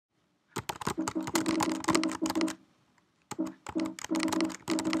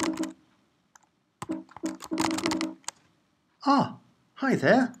Hi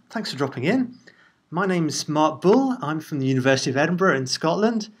there, thanks for dropping in. My name's Mark Bull, I'm from the University of Edinburgh in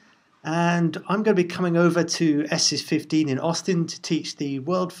Scotland, and I'm going to be coming over to SC15 in Austin to teach the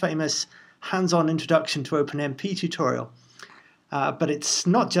world famous hands-on introduction to OpenMP tutorial. But it's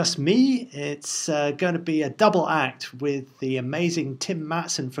not just me, it's going to be a double act with the amazing Tim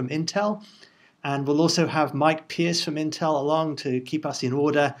Matson from Intel, and we'll also have Mike Pierce from Intel along to keep us in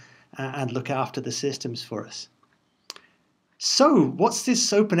order and look after the systems for us. So, what's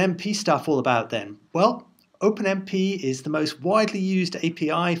this OpenMP stuff all about then? Well, OpenMP is the most widely used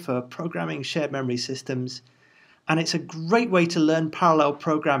API for programming shared memory systems, and it's a great way to learn parallel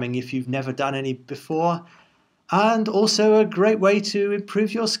programming if you've never done any before, and also a great way to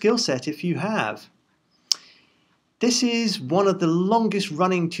improve your skill set if you have. This is one of the longest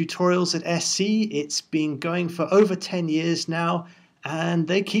running tutorials at SC. It's been going for over 10 years now, and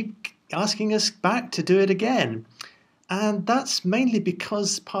they keep asking us back to do it again. And that's mainly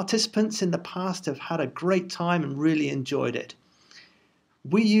because participants in the past have had a great time and really enjoyed it.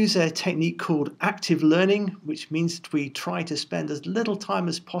 We use a technique called active learning, which means that we try to spend as little time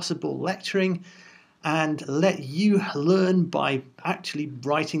as possible lecturing and let you learn by actually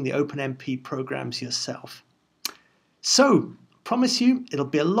writing the OpenMP programs yourself. So, promise you, it'll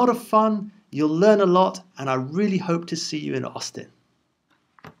be a lot of fun, you'll learn a lot, and I really hope to see you in Austin.